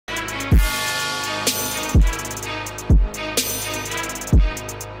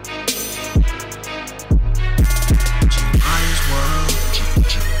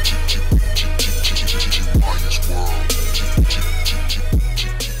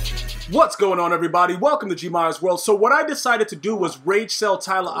What's going on, everybody? Welcome to GmiasWorld. So what I decided to do was rage sell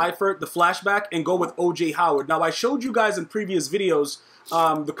Tyler Eifert, the flashback, and go with OJ Howard. Now, I showed you guys in previous videos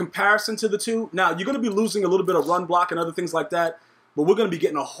the comparison to the two. Now, you're going to be losing a little bit of run block and other things like that, but we're going to be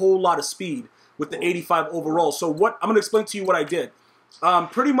getting a whole lot of speed with the 85 overall. So what I'm going to explain to you what I did.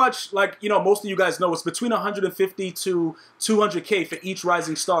 Pretty much, like, you know, most of you guys know, it's between 150 to 200K for each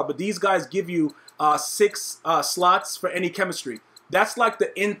rising star, but these guys give you 6 slots for any chemistry. That's like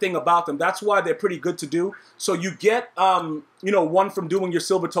the in thing about them. That's why they're pretty good to do. So you get, you know, one from doing your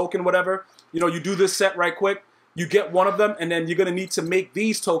silver token, whatever. You know, you do this set right quick. You get one of them, and then you're going to need to make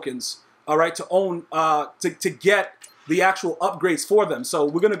these tokens, all right, to own, to get the actual upgrades for them. So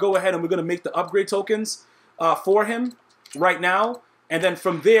we're going to go ahead and we're going to make the upgrade tokens for him right now. And then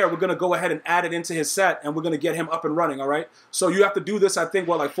from there, we're going to go ahead and add it into his set, and we're going to get him up and running, all right? So you have to do this, I think,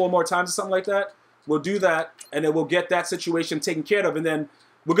 what, like 4 more times or something like that? We'll do that, and then we'll get that situation taken care of, and then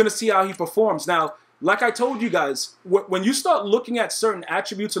we're going to see how he performs. Now, like I told you guys, when you start looking at certain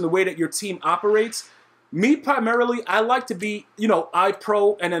attributes and the way that your team operates, me primarily, I like to be, you know,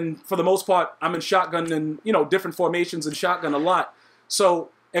 I-pro, and then for the most part, I'm in shotgun and, you know, different formations and shotgun a lot.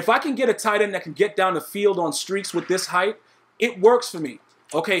 So if I can get a tight end that can get down the field on streaks with this height, it works for me.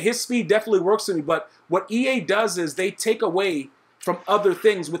 Okay, his speed definitely works for me, but what EA does is they take away from other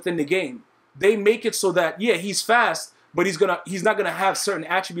things within the game. They make it so that, yeah, he's fast, but he's not gonna have certain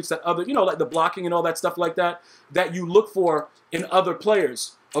attributes that other, you know, like the blocking and all that stuff like that, that you look for in other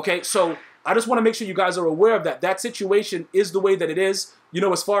players. Okay, so I just want to make sure you guys are aware of that. That situation is the way that it is, you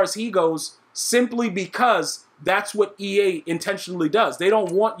know, as far as he goes, simply because that's what EA intentionally does. They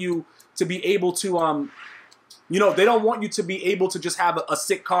don't want you to be able to, you know, they don't want you to be able to just have a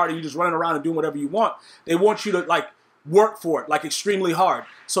sick card and you just running around and doing whatever you want. They want you to, like, work for it, like, extremely hard.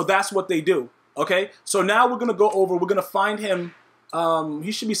 So that's what they do, okay? So now we're going to go over, we're going to find him.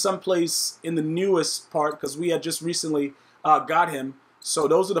 He should be someplace in the newest part because we had just recently got him. So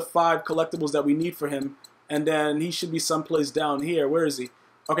those are the 5 collectibles that we need for him. And then he should be someplace down here. Where is he?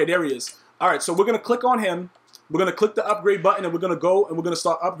 Okay, there he is. All right, so we're going to click on him. We're going to click the upgrade button, and we're going to go and we're going to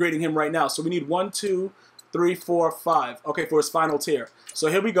start upgrading him right now. So we need 1, 2, 3, 4, 5. Okay, for his final tier. So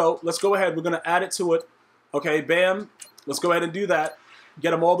here we go. Let's go ahead. We're going to add it to it. Okay, bam. Let's go ahead and do that.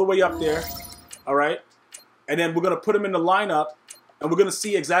 Get him all the way up there. All right. And then we're going to put him in the lineup, and we're going to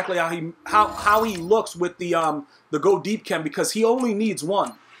see exactly how he looks with the go deep chem, because he only needs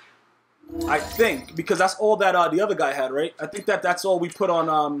 1. I think, because that's all that the other guy had, right? I think that's all we put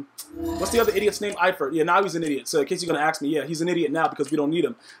on, what's the other idiot's name? Eifert. Yeah, now he's an idiot. So in case you're going to ask me, yeah, he's an idiot now because we don't need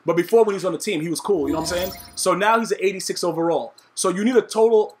him. But before, when he was on the team, he was cool, you know what I'm saying? So now he's an 86 overall. So you need a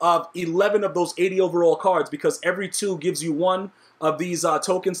total of 11 of those 80 overall cards, because every 2 gives you 1 of these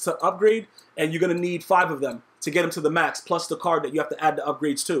tokens to upgrade, and you're going to need 5 of them to get him to the max, plus the card that you have to add the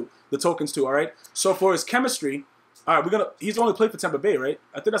upgrades to, the tokens to, all right? So for his chemistry, all right, he's only played for Tampa Bay, right?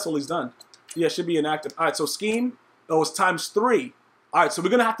 I think that's all he's done. Yeah, should be inactive. All right, so scheme, it's ×3. All right, so we're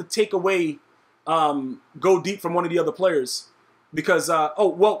going to have to take away go deep from one of the other players, because,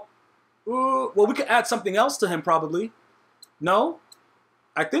 well, we could add something else to him probably. No?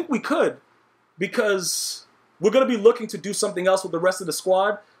 I think we could, because we're going to be looking to do something else with the rest of the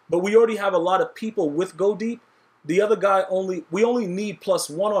squad, but we already have a lot of people with go deep. The other guy we only need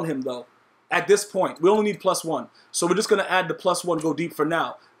 +1 on him, though. At this point, we only need +1. So we're just going to add the +1 go deep for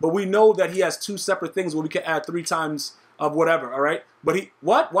now. But we know that he has 2 separate things where we can add 3 times of whatever, all right? But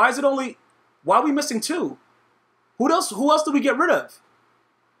what? Why are we missing 2? Who else do we get rid of?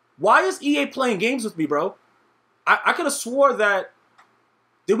 Why is EA playing games with me, bro? I could have swore that,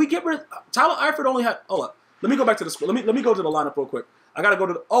 did we get rid of, Tyler Eifert only had, hold up. Let me go back to the squad. Let me go to the lineup real quick. I got to go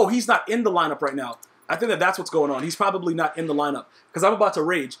to oh, he's not in the lineup right now. I think that's what's going on. He's probably not in the lineup, because I'm about to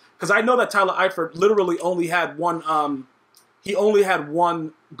rage. Because I know that Tyler Eifert literally only had 1, he only had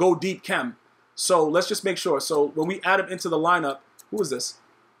 1 go deep chem. So let's just make sure. So when we add him into the lineup, who is this?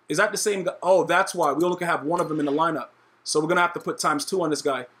 Is that the same guy? Oh, that's why. We only can have 1 of them in the lineup. So we're going to have to put ×2 on this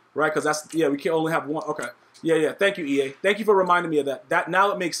guy, right? Because that's, yeah, we can only have 1. Okay. Yeah. Thank you, EA. Thank you for reminding me of that.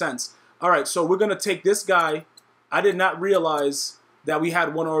 Now it makes sense. All right, so we're going to take this guy. I did not realize that we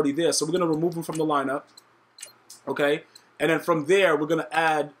had 1 already there. So we're going to remove him from the lineup. Okay. And then from there, we're going to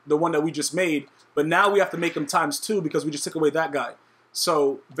add the one that we just made. But now we have to make him ×2 because we just took away that guy.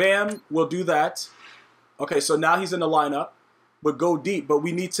 So, bam, we'll do that. Okay, so now he's in the lineup. But go deep. But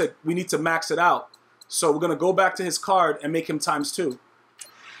we need to max it out. So we're going to go back to his card and make him ×2.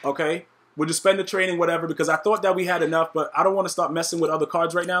 Okay? We'll just spend the training, whatever, because I thought that we had enough, but I don't want to start messing with other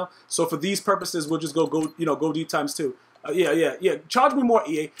cards right now. So for these purposes, we'll just go deep ×2. Yeah. Charge me more,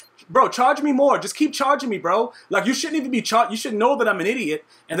 EA. Bro, charge me more. Just keep charging me, bro. Like, you shouldn't even be charged. You should know that I'm an idiot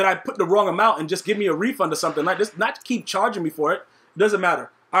and that I put the wrong amount and just give me a refund or something. Like, just not keep charging me for it. It doesn't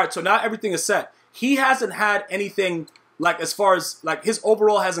matter. All right, so now everything is set. He hasn't had anything, like, as far as, like, his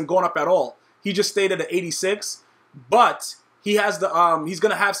overall hasn't gone up at all. He just stayed at an 86, but he has the, he's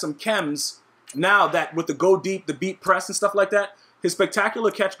going to have some chems now that with the go deep, the beat press and stuff like that, his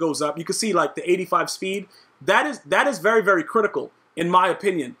spectacular catch goes up. You can see, like, the 85 speed. That is very, very critical, in my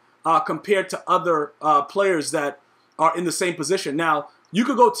opinion, compared to other players that are in the same position. Now, you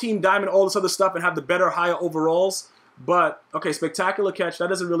could go Team Diamond, all this other stuff, and have the better, higher overalls. But, okay, spectacular catch, that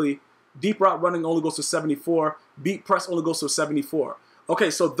doesn't really... Deep route running only goes to 74. Beat press only goes to 74.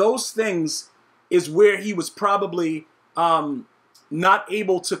 Okay, so those things is where he was probably not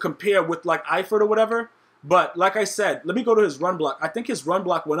able to compare with, like, Eifert or whatever. But, like I said, let me go to his run block. I think his run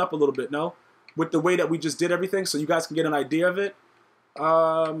block went up a little bit, no? With the way that we just did everything, so you guys can get an idea of it.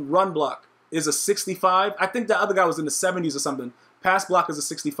 Run block is a 65. I think the other guy was in the 70s or something. Pass block is a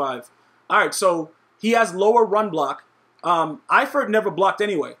 65. All right, so he has lower run block. Eifert never blocked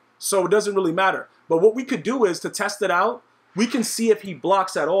anyway, so it doesn't really matter. But what we could do is, to test it out, we can see if he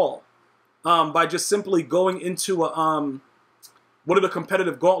blocks at all by just simply going into a, one of the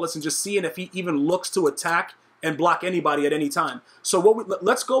competitive gauntlets and just seeing if he even looks to attack and block anybody at any time. So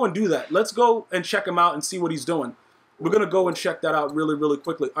let's go and do that. Let's go and check him out and see what he's doing. We're going to go and check that out really, really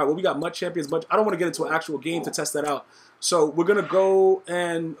quickly. All right, well, we got MUT Champions, but I don't want to get into an actual game to test that out. So we're going to go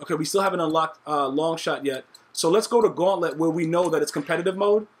and, okay, we still haven't unlocked long shot yet. So let's go to Gauntlet where we know that it's competitive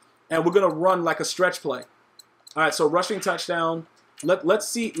mode, and we're going to run like a stretch play. All right, so rushing touchdown. Let's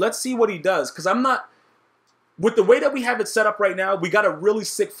see what he does, because I'm not, with the way that we have it set up right now, we got a really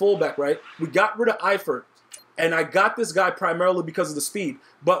sick fullback, right? We got rid of Eifert, and I got this guy primarily because of the speed.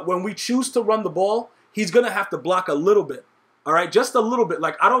 But when we choose to run the ball, he's going to have to block a little bit, all right? Just a little bit.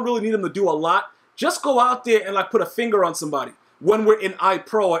 Like, I don't really need him to do a lot. Just go out there and, like, put a finger on somebody when we're in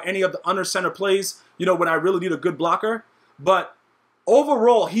iPro or any of the under center plays, you know, when I really need a good blocker. But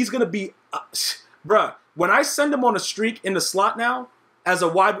overall, he's going to be, bruh, when I send him on a streak in the slot now, as a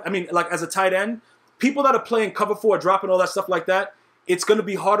as a tight end, people that are playing cover 4, dropping all that stuff like that, it's going to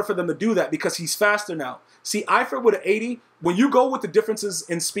be harder for them to do that because he's faster now. See, Eifert with an 80, when you go with the differences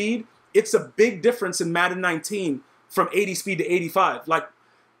in speed, it's a big difference in Madden 19 from 80 speed to 85. Like,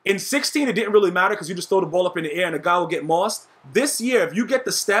 in 16, it didn't really matter because you just throw the ball up in the air and the guy will get mossed. This year, if you get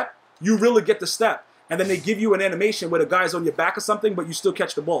the step, you really get the step. And then they give you an animation where the guy's on your back or something, but you still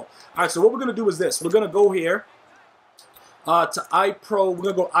catch the ball. All right, so what we're going to do is this. We're going to go here to iPro. We're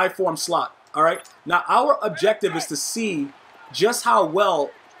going to go iForm slot. All right. Now, our objective is to see just how well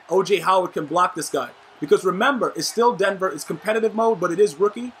O.J. Howard can block this guy. Because remember, it's still Denver. It's competitive mode, but it is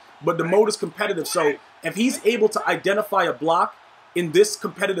rookie. But the mode is competitive. So if he's able to identify a block in this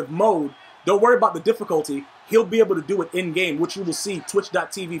competitive mode, don't worry about the difficulty. He'll be able to do it in-game, which you will see,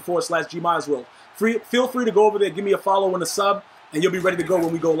 twitch.tv/GmiasWorld. Feel free to go over there, give me a follow and a sub, and you'll be ready to go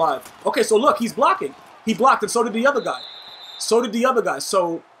when we go live. Okay, so look, he's blocking. He blocked, and so did the other guy.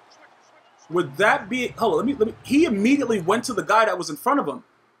 So would that be... Hold on, let me... He immediately went to the guy that was in front of him.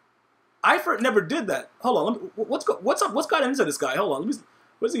 Eifert never did that. Hold on, what's up? What's got into this guy? Hold on,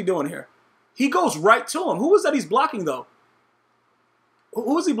 what's he doing here? He goes right to him. Who is that he's blocking, though?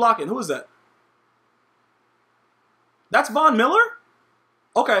 Who is he blocking? Who is that? That's Von Miller?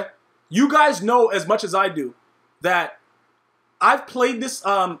 Okay. You guys know as much as I do that I've played this,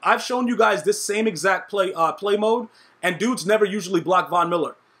 I've shown you guys this same exact play mode, and dudes never usually block Von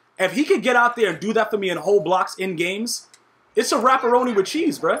Miller. If he could get out there and do that for me in whole blocks in games, it's a wrapperoni with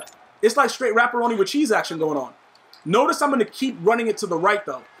cheese, bruh. It's like straight wrapperoni with cheese action going on. Notice I'm going to keep running it to the right,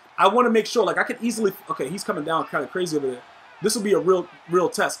 though. I want to make sure, like, I could easily... Okay, he's coming down kind of crazy over there. This will be a real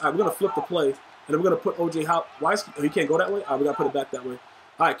test. All right, we're going to flip the play, and then we're going to put O.J. Howard... Why is he can't go that way? All right, we got to put it back that way.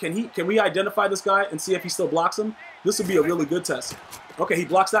 All right, can we identify this guy and see if he still blocks him? This would be a really good test. Okay, he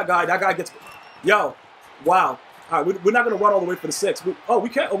blocks that guy. That guy gets... Yo, wow. All right, we're not going to run all the way for the 6. We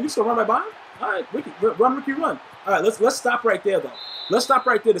can't. Oh, we just going to run right by him? All right, Ricky, run. All right, let's stop right there, though. Let's stop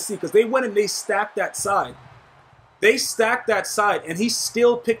right there to see, because they went and they stacked that side. They stacked that side, and he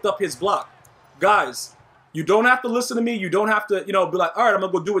still picked up his block. Guys, you don't have to listen to me. You don't have to, be like, all right, I'm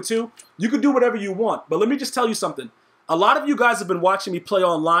going to go do it too. You can do whatever you want. But let me just tell you something. A lot of you guys have been watching me play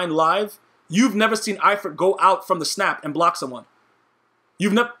online live. You've never seen Eifert go out from the snap and block someone.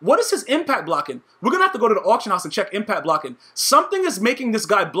 What is his impact blocking? We're going to have to go to the auction house and check impact blocking. Something is making this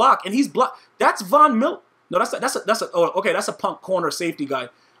guy block, and he's blocked. That's Von Miller. No, that's a punk corner safety guy.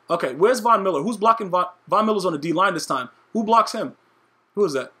 Okay, where's Von Miller? Who's blocking Von Miller's on the D line this time? Who blocks him? Who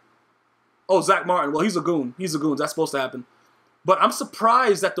is that? Oh, Zach Martin. Well, he's a goon. He's a goon. That's supposed to happen. But I'm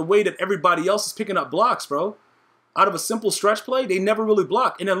surprised at the way that everybody else is picking up blocks, bro. Out of a simple stretch play, they never really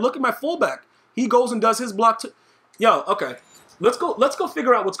block. And then look at my fullback. He goes and does his block too. Yo, okay. Let's go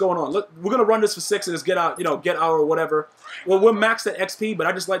figure out what's going on. Look, we're gonna run this for 6 and just get out, get our whatever. Well, we're maxed at XP, but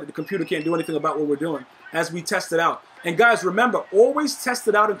I just like that the computer can't do anything about what we're doing as we test it out. And guys, remember, always test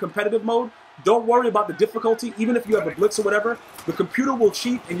it out in competitive mode. Don't worry about the difficulty. Even if you have a blitz or whatever, the computer will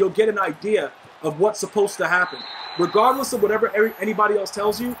cheat and you'll get an idea of what's supposed to happen. Regardless of whatever anybody else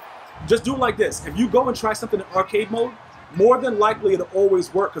tells you, just do it like this. If you go and try something in arcade mode, more than likely it'll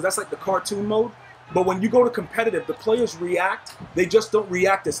always work because that's like the cartoon mode. But when you go to competitive, the players react. They just don't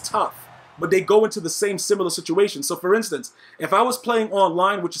react as tough, but they go into the same similar situation. So for instance, if I was playing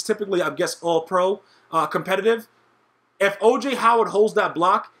online, which is typically, I guess, all pro competitive, if OJ Howard holds that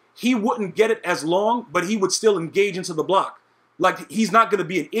block, he wouldn't get it as long, but he would still engage into the block. Like, he's not going to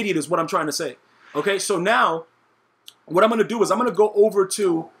be an idiot is what I'm trying to say. Okay, so now what I'm going to do is I'm going to go over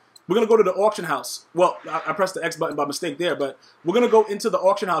to, we're going to go to the auction house. Well, I pressed the X button by mistake there, but we're going to go into the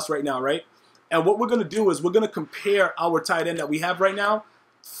auction house right now, right? And what we're going to do is we're going to compare our tight end that we have right now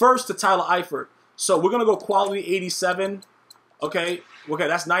first to Tyler Eifert. So we're going to go quality 87. Okay,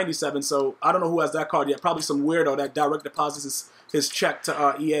 that's 97. So I don't know who has that card yet. Probably some weirdo that direct deposits his check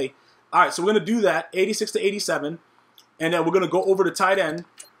to EA. All right, so we're going to do that, 86 to 87. And then we're going to go over to tight end.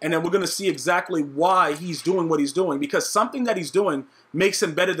 And then we're going to see exactly why he's doing what he's doing. Because something that he's doing makes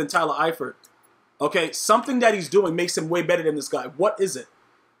him better than Tyler Eifert. Okay, something that he's doing makes him way better than this guy. What is it?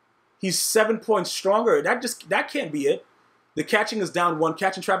 He's 7 points stronger. That can't be it. The catching is down 1.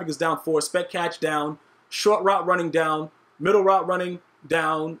 Catching traffic is down 4. Spec catch down. Short route running down. Middle route running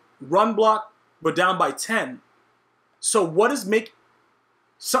down. Run block, but down by 10. So what is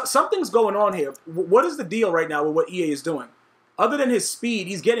something's going on here. What is the deal right now with what EA is doing? Other than his speed,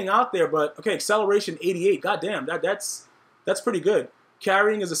 he's getting out there, but okay, acceleration 88. God damn, that's pretty good.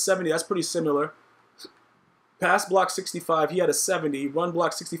 Carrying is a 70. That's pretty similar. Pass block 65, he had a 70. Run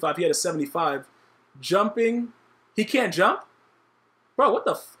block 65, he had a 75. Jumping, he can't jump? Bro, what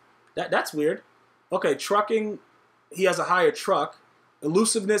the that's weird. Okay, trucking, he has a higher truck.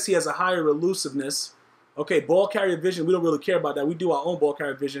 Elusiveness, he has a higher elusiveness. Okay, ball carrier vision, we don't really care about that. We do our own ball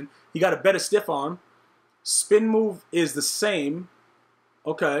carrier vision. He got a better stiff arm. Spin move is the same.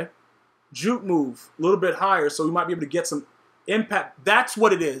 Okay. Juke move, a little bit higher, so we might be able to get some impact. That's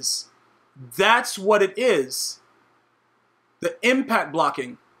what it is. That's what it is. The impact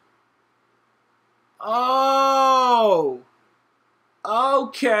blocking. Oh.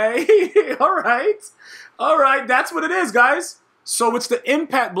 Okay. All right. All right. That's what it is, guys. So it's the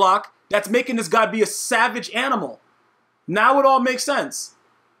impact block that's making this guy be a savage animal. Now it all makes sense.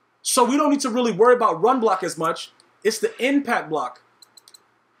 So we don't need to really worry about run block as much. It's the impact block.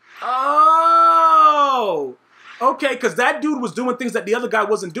 Oh. Okay, because that dude was doing things that the other guy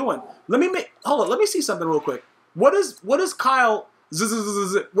wasn't doing. Hold on, let me see something real quick. What is Kyle?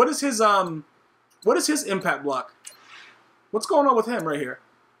 What is his impact block? What's going on with him right here?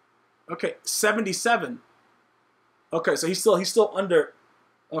 Okay, 77. Okay, so he's still under.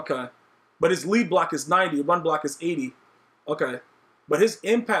 Okay, but his lead block is 90. Run block is 80. Okay, but his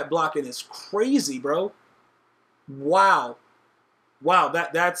impact blocking is crazy, bro. Wow,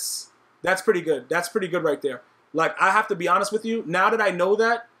 that's pretty good. That's pretty good right there. Like, I have to be honest with you. Now that I know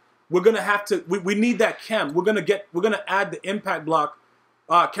that, we're gonna have to. We need that chem. We're gonna add the impact block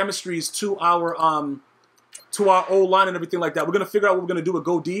chemistries to our O line and everything like that. We're gonna figure out what we're gonna do with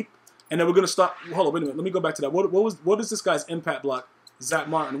go deep, and then we're gonna start. Hold on, wait a minute. Let me go back to that. What is this guy's impact block? Zach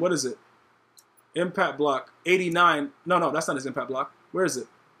Martin. What is it? Impact block 89. No, that's not his impact block. Where is it?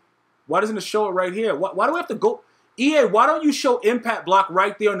 Why doesn't it show it right here? Why do we have to go? EA, why don't you show impact block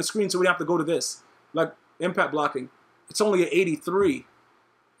right there on the screen so we don't have to go to this? Like, impact blocking. It's only an 83.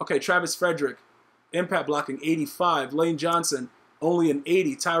 Okay, Travis Frederick. Impact blocking, 85. Lane Johnson, only an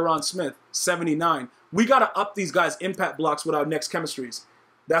 80. Tyron Smith, 79. We got to up these guys' impact blocks with our next chemistries.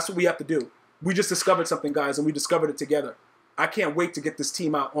 That's what we have to do. We just discovered something, guys, and we discovered it together. I can't wait to get this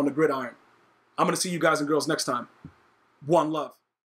team out on the gridiron. I'm going to see you guys and girls next time. One love.